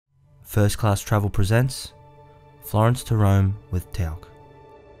First Class Travel presents Florence to Rome with Tauck.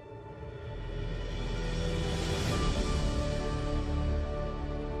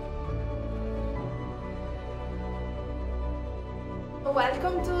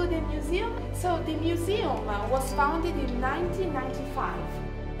 Welcome to the museum. So the museum was founded in 1995.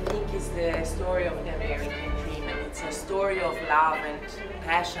 I think it's the story of the American dream, and it's a story of love and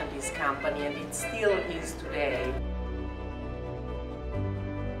passion, this company, and it still is today.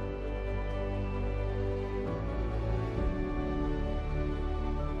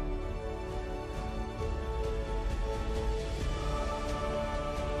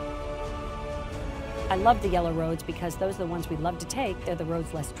 I love the yellow roads because those are the ones we love to take. They're the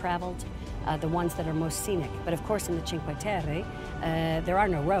roads less traveled, the ones that are most scenic. But of course in the Cinque Terre, there are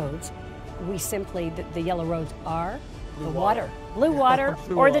no roads. We simply, the yellow roads are the water. Blue water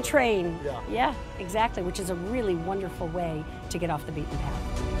or the train. Yeah, exactly, which is a really wonderful way to get off the beaten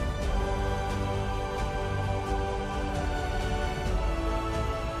path.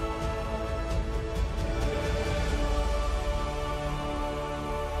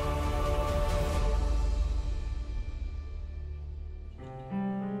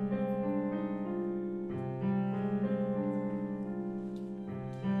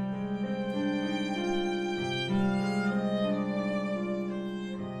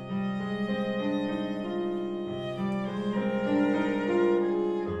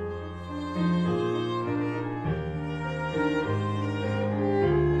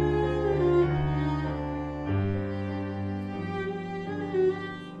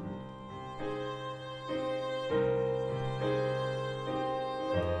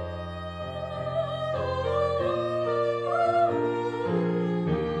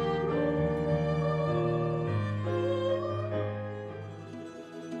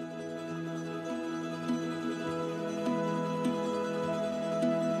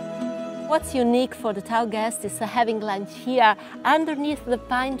 What's unique for the Tauck guests is having lunch here underneath the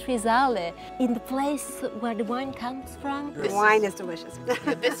pine trees alley, in the place where the wine comes from. The wine is delicious.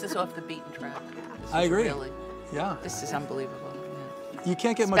 This is off the beaten track. I agree. Really, yeah. this is unbelievable. Yeah. You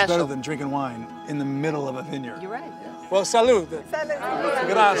can't get much better than drinking wine in the middle of a vineyard. You're right. Yeah. Well, salud.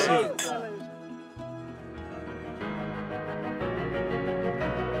 Grazie.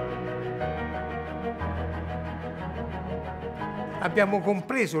 Abbiamo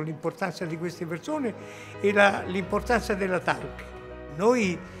compreso l'importanza di queste persone e l'importanza della Tauck.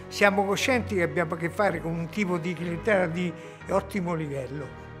 Noi siamo coscienti che abbiamo a che fare con un tipo di clientela di ottimo livello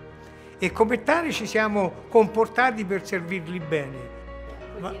e come tali ci siamo comportati per servirli bene.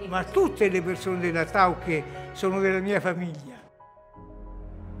 Ma tutte le persone della Tauck sono della mia famiglia.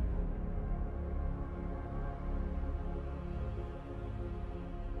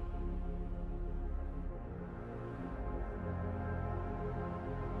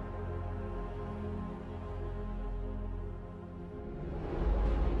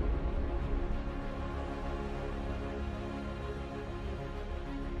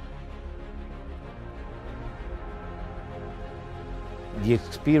 The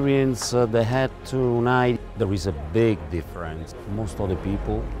experience they had tonight, there is a big difference. Most of the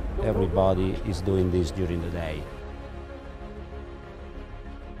people, everybody is doing this during the day.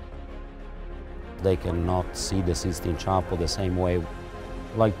 They cannot see the Sistine Chapel the same way.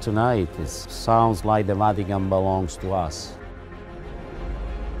 Like tonight, it sounds like the Vatican belongs to us.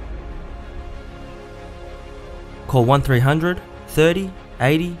 Call 1300 30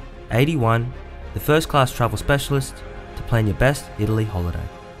 80 81, the First Class Travel Specialist, to plan your best Italy holiday.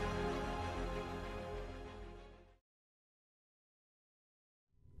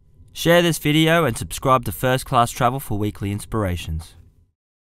 Share this video and subscribe to First Class Travel for weekly inspirations.